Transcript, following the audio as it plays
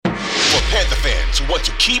Panther fans who want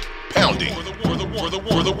to keep pounding. We're the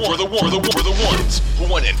ones who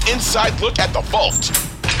want an inside look at the vault.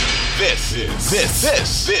 This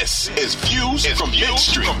is Views from Mint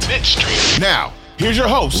Street. Now, here's your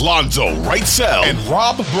hosts, Lonzo Wrightsell and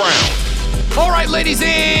Rob Brown. All right, ladies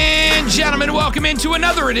and gentlemen, welcome into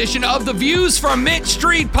another edition of the Views from Mint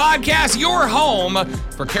Street podcast, your home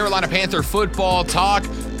for Carolina Panther football talk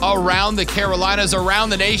around the Carolinas, around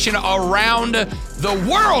the nation, around the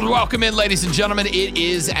world. Welcome in, ladies and gentlemen. It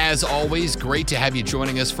is, as always, great to have you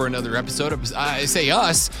joining us for another episode of, I say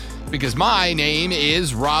us, because my name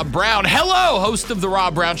is Rob Brown. Hello, host of The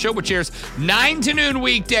Rob Brown Show, which airs 9 to noon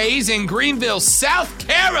weekdays in Greenville, South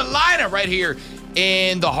Carolina, right here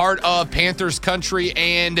in the heart of Panthers country.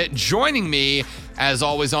 And joining me, as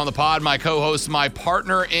always on the pod, my co-host, my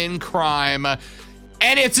partner in crime,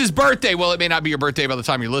 and it's his birthday. Well, it may not be your birthday by the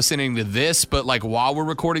time you're listening to this, but like while we're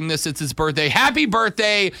recording this, it's his birthday. Happy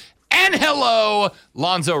birthday and hello,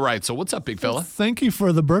 Lonzo Wright. So what's up, big fella? Thank you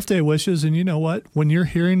for the birthday wishes. And you know what? When you're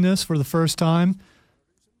hearing this for the first time,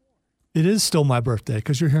 it is still my birthday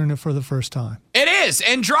because you're hearing it for the first time. It is.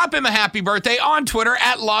 And drop him a happy birthday on Twitter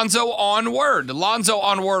at Lonzo Onward. Lonzo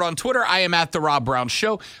Onward on Twitter. I am at The Rob Brown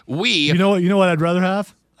Show. You know what I'd rather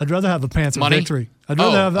have? I'd rather have a Panther victory. I'd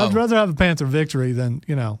rather have a Panther victory than,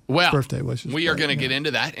 birthday wishes. We are going to get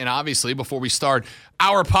into that. And obviously, before we start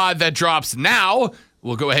our pod that drops now,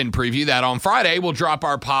 we'll go ahead and preview that on Friday. We'll drop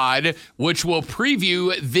our pod, which will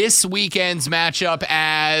preview this weekend's matchup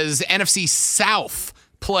as NFC South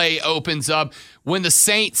play opens up when the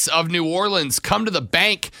Saints of New Orleans come to the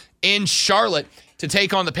bank in Charlotte to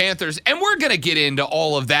take on the Panthers. And we're going to get into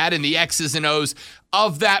all of that and the X's and O's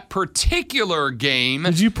of that particular game.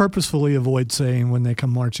 Did you purposefully avoid saying when they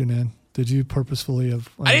come marching in? Did you purposefully have?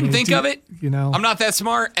 I didn't think of it. I'm not that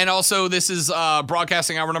smart. And also, this is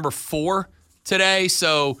broadcasting hour number 4 today.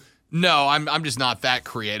 So, no, I'm just not that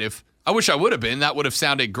creative. I wish I would have been. That would have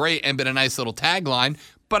sounded great and been a nice little tagline,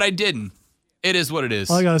 but I didn't. It is what it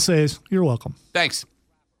is. All I got to say is you're welcome. Thanks.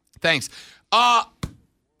 I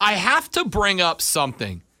have to bring up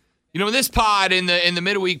something. In this pod, in the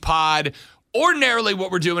midweek pod, ordinarily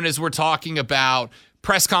what we're doing is we're talking about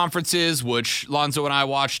press conferences, which Lonzo and I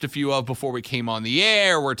watched a few of before we came on the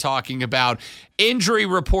air. We're talking about injury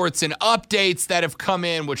reports and updates that have come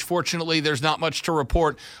in, which fortunately there's not much to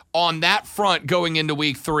report on that front going into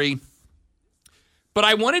week 3. But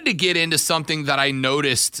I wanted to get into something that I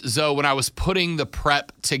noticed, Zoe, when I was putting the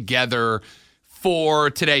prep together for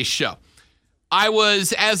today's show. I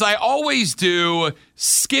was, as I always do,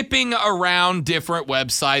 skipping around different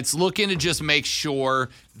websites, looking to just make sure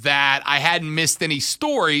that I hadn't missed any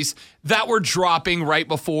stories that were dropping right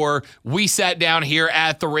before we sat down here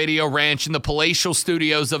at the Radio Ranch in the palatial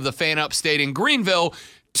studios of the Fan Upstate in Greenville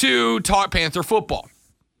to talk Panther football.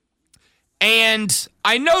 And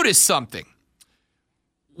I noticed something.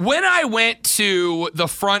 When I went to the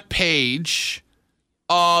front page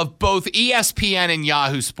of both ESPN and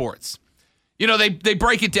Yahoo Sports, they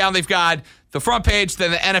break it down. They've got the front page,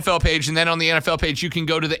 then the NFL page, and then on the NFL page, you can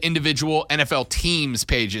go to the individual NFL teams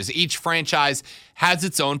pages. Each franchise has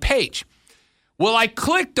its own page. Well, I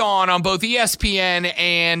clicked on both ESPN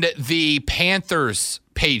and the Panthers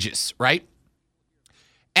pages, right?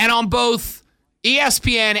 And on both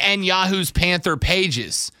ESPN and Yahoo's Panther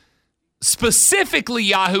pages, specifically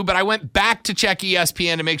Yahoo, but I went back to check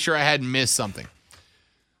ESPN to make sure I hadn't missed something.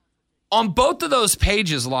 On both of those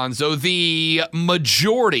pages, Lonzo, the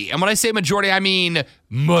majority, and when I say majority, I mean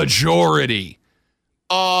majority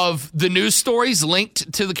of the news stories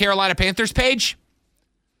linked to the Carolina Panthers page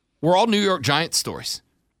were all New York Giants stories,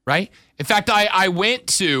 right? In fact, I went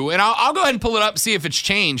to, and I'll go ahead and pull it up, see if it's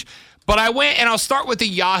changed, but I went, and I'll start with the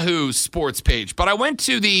Yahoo Sports page, but I went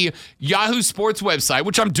to the Yahoo Sports website,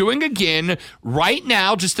 which I'm doing again right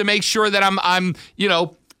now just to make sure that I'm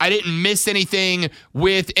I didn't miss anything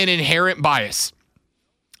with an inherent bias.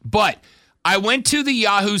 But I went to the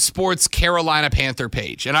Yahoo Sports Carolina Panther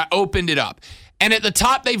page, and I opened it up. And at the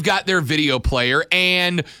top, they've got their video player.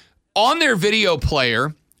 And on their video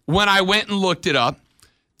player, when I went and looked it up,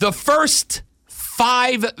 the first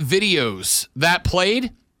 5 videos that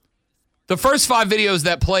played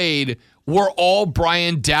were all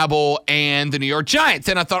Brian Daboll and the New York Giants.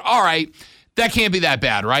 And I thought, all right, that can't be that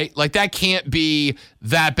bad, right? Like, that can't be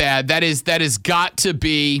that bad. That has got to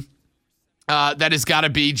be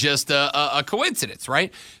just a coincidence,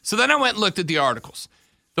 right? So then I went and looked at the articles.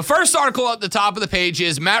 The first article at the top of the page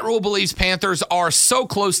is Matt Rhule believes Panthers are so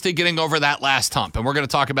close to getting over that last hump, and we're going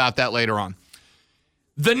to talk about that later on.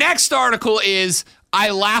 The next article is I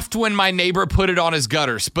laughed when my neighbor put it on his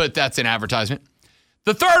gutters, but that's an advertisement.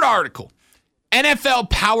 The third article, NFL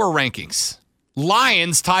power rankings.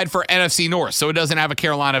 Lions tied for NFC North, so it doesn't have a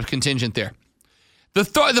Carolina contingent there.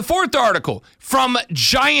 The fourth article from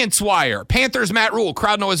Giants Wire. Panthers Matt Rule,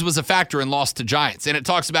 crowd noise was a factor and lost to Giants. And it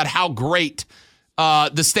talks about how great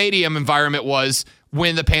the stadium environment was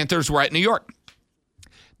when the Panthers were at New York.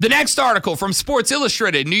 The next article from Sports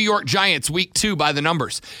Illustrated, New York Giants Week 2 by the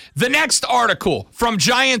numbers. The next article from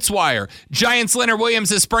Giants Wire, Giants Leonard Williams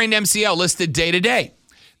has sprained MCL listed day to day.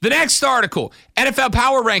 The next article, NFL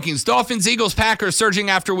Power Rankings, Dolphins, Eagles, Packers surging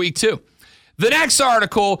after Week 2. The next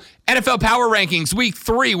article, NFL Power Rankings, Week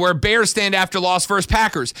 3, where Bears stand after loss versus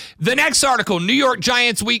Packers. The next article, New York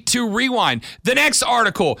Giants Week 2 rewind. The next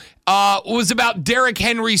article was about Derrick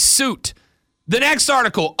Henry's suit. The next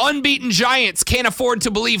article, unbeaten Giants can't afford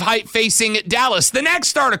to believe hype facing Dallas. The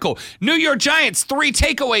next article, New York Giants, 3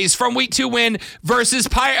 takeaways from Week 2 win versus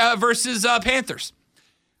Panthers.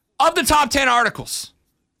 Of the top 10 articles,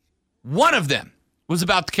 one of them was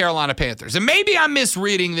about the Carolina Panthers. And maybe I'm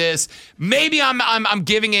misreading this. Maybe I'm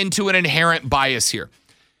giving into an inherent bias here.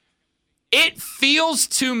 It feels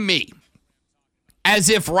to me as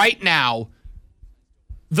if right now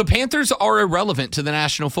the Panthers are irrelevant to the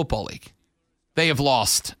National Football League. They have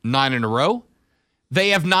lost 9 in a row.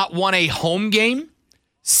 They have not won a home game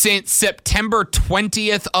since September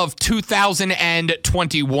 20th of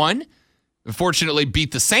 2021. Unfortunately,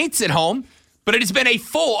 beat the Saints at home. But it has been a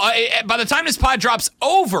full, by the time this pod drops,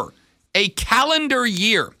 over a calendar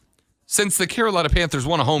year since the Carolina Panthers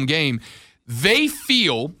won a home game. They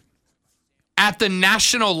feel, at the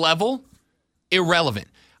national level, irrelevant.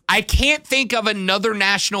 I can't think of another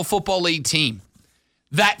National Football League team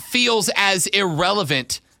that feels as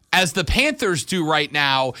irrelevant as the Panthers do right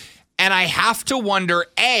now. And I have to wonder,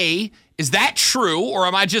 A, is that true, or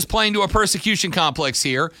am I just playing to a persecution complex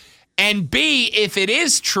here? And B, if it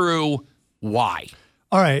is true, why?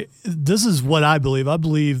 All right, this is what I believe. I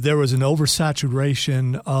believe there was an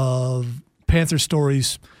oversaturation of Panther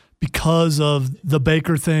stories because of the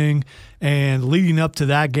Baker thing and leading up to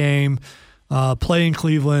that game, playing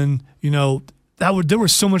Cleveland, there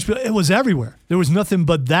was so much. It was everywhere. There was nothing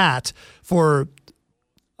but that for,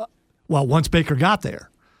 once Baker got there.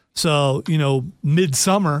 So,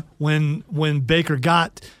 midsummer when Baker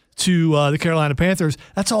got to the Carolina Panthers,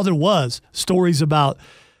 that's all there was. Stories about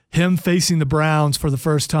him facing the Browns for the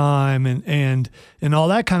first time and all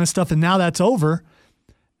that kind of stuff. And now that's over.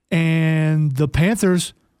 And the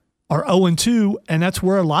Panthers are 0-2, and that's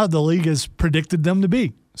where a lot of the league has predicted them to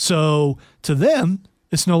be. So to them,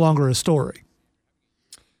 it's no longer a story.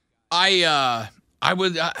 I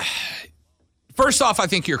would first off, I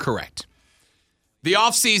think you're correct. The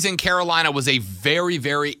offseason, Carolina was a very,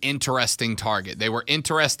 very interesting target. They were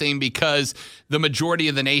interesting because the majority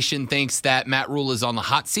of the nation thinks that Matt Rule is on the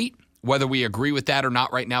hot seat. Whether we agree with that or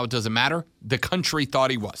not right now, it doesn't matter. The country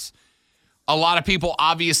thought he was. A lot of people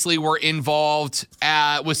obviously were involved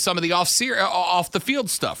with some of the off the field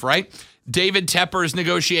stuff, right? David Tepper's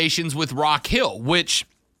negotiations with Rock Hill, which,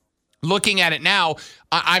 looking at it now,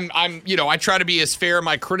 I try to be as fair in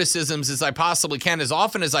my criticisms as I possibly can, as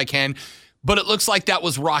often as I can. But it looks like that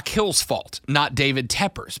was Rock Hill's fault, not David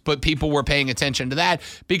Tepper's. But people were paying attention to that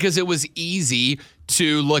because it was easy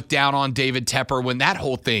to look down on David Tepper when that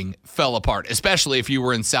whole thing fell apart, especially if you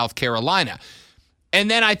were in South Carolina. And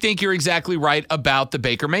then I think you're exactly right about the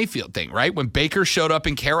Baker Mayfield thing, right? When Baker showed up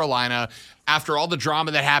in Carolina after all the drama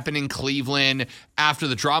that happened in Cleveland, after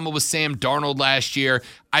the drama with Sam Darnold last year,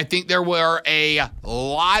 I think there were a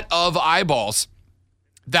lot of eyeballs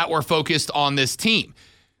that were focused on this team.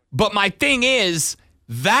 But my thing is,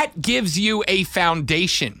 that gives you a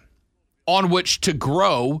foundation on which to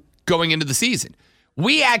grow going into the season.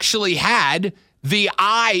 We actually had the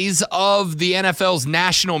eyes of the NFL's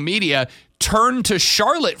national media turn to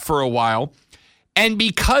Charlotte for a while. And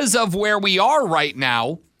because of where we are right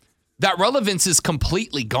now, that relevance is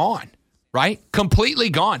completely gone, right? Completely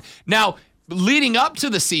gone. Now, leading up to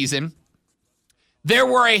the season, there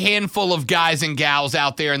were a handful of guys and gals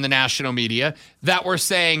out there in the national media that were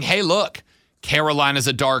saying, hey, look, Carolina's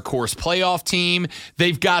a dark horse playoff team.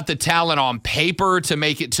 They've got the talent on paper to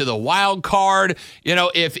make it to the wild card.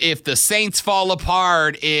 If the Saints fall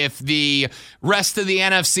apart, if the rest of the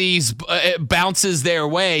NFC bounces their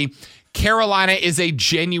way, Carolina is a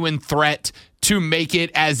genuine threat to make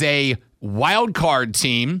it as a wild card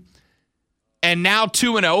team. And now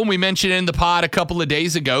 2-0, and we mentioned in the pod a couple of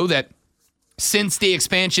days ago that since the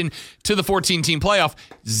expansion to the 14-team playoff,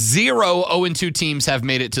 0 0-2 teams have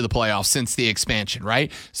made it to the playoffs since the expansion,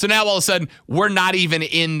 right? So now all of a sudden, we're not even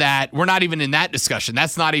in that discussion.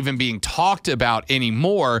 That's not even being talked about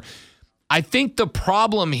anymore. I think the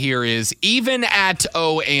problem here is even at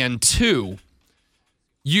 0-2,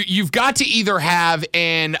 You've got to either have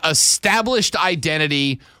an established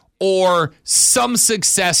identity or some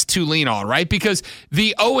success to lean on, right? Because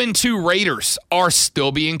the 0-2 Raiders are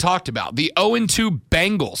still being talked about. The 0-2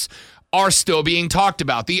 Bengals are still being talked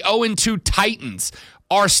about. The 0-2 Titans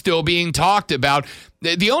are still being talked about.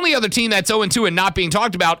 The only other team that's 0-2 and not being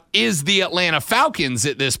talked about is the Atlanta Falcons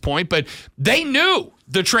at this point, but they knew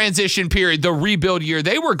the transition period, the rebuild year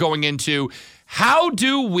they were going into. How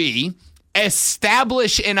do we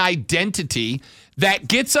establish an identity that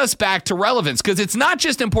gets us back to relevance? Because it's not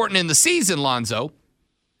just important in the season, Lonzo,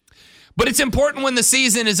 but it's important when the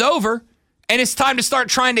season is over and it's time to start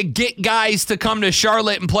trying to get guys to come to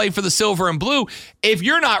Charlotte and play for the silver and blue. If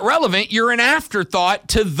you're not relevant, you're an afterthought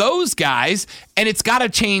to those guys, and it's got to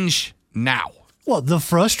change now. Well, the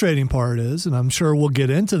frustrating part is, and I'm sure we'll get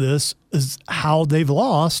into this, is how they've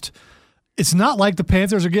lost. It's not like the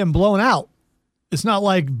Panthers are getting blown out. It's not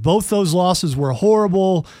like both those losses were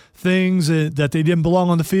horrible things that they didn't belong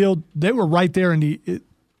on the field. They were right there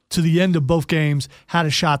to the end of both games, had a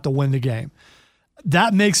shot to win the game.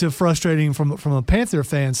 That makes it frustrating from a Panther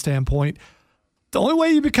fan standpoint. The only way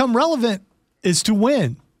you become relevant is to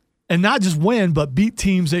win, and not just win, but beat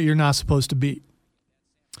teams that you're not supposed to beat.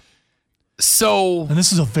 And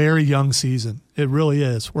this is a very young season. It really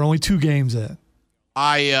is. We're only 2 games in.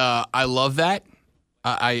 I love that.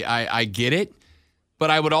 I get it. But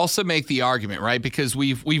I would also make the argument, right? Because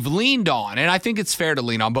we've leaned on, and I think it's fair to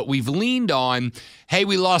lean on, but we've leaned on, hey,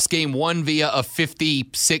 we lost game 1 via a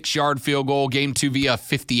 56-yard field goal, game 2 via a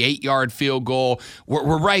 58-yard field goal.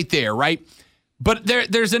 We're right there, right? But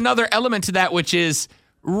there's another element to that, which is,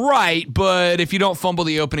 right, but if you don't fumble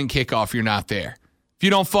the opening kickoff, you're not there. If you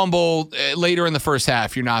don't fumble later in the first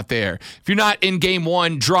half, you're not there. If you're not in game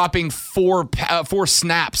 1 dropping four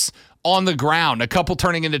snaps on the ground, a couple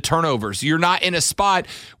turning into turnovers, you're not in a spot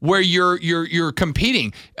where you're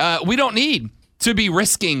competing. We don't need to be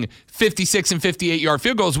risking 56 and 58-yard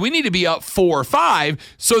field goals. We need to be up 4 or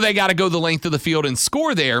 5, so they got to go the length of the field and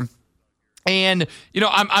score there. And,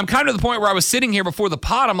 I'm kind of at the point where I was sitting here before the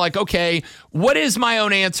pod. I'm like, okay, what is my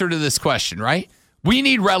own answer to this question, right? We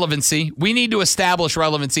need relevancy. We need to establish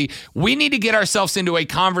relevancy. We need to get ourselves into a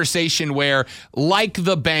conversation where, like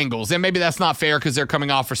the Bengals, and maybe that's not fair because they're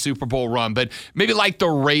coming off a Super Bowl run, but maybe like the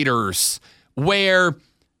Raiders, where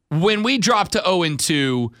when we drop to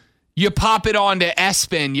 0-2, you pop it onto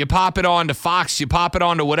ESPN, you pop it onto Fox, you pop it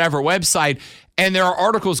onto whatever website, and there are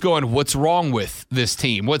articles going, what's wrong with this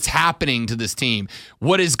team? What's happening to this team?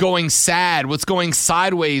 What is going sad? What's going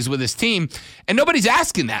sideways with this team? And nobody's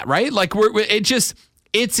asking that, right? Like,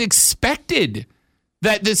 it's expected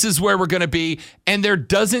that this is where we're going to be, and there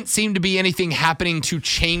doesn't seem to be anything happening to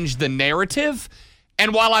change the narrative.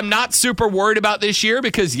 And while I'm not super worried about this year,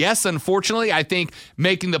 because yes, unfortunately, I think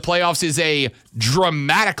making the playoffs is a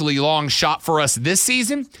dramatically long shot for us this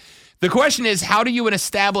season, the question is, how do you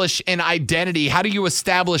establish an identity? How do you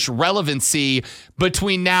establish relevancy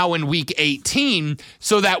between now and week 18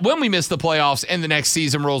 so that when we miss the playoffs and the next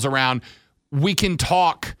season rolls around, we can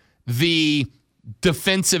talk the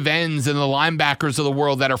defensive ends and the linebackers of the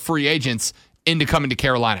world that are free agents into coming to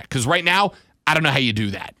Carolina? Because right now, I don't know how you do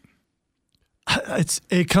that.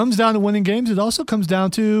 It comes down to winning games. It also comes down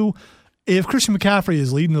to if Christian McCaffrey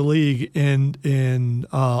is leading the league in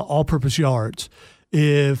all-purpose yards,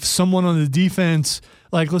 if someone on the defense,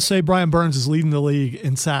 like let's say Brian Burns is leading the league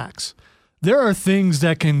in sacks, there are things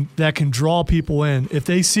that can draw people in. If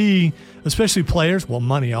they see, especially players, well,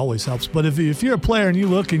 money always helps, but if you're a player and you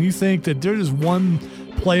look and you think that they're just one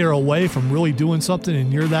player away from really doing something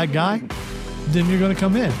and you're that guy, then you're going to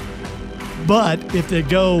come in. But if they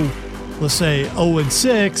go, let's say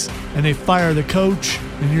 0-6 and they fire the coach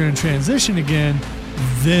and you're in transition again,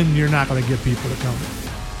 then you're not going to get people to come in.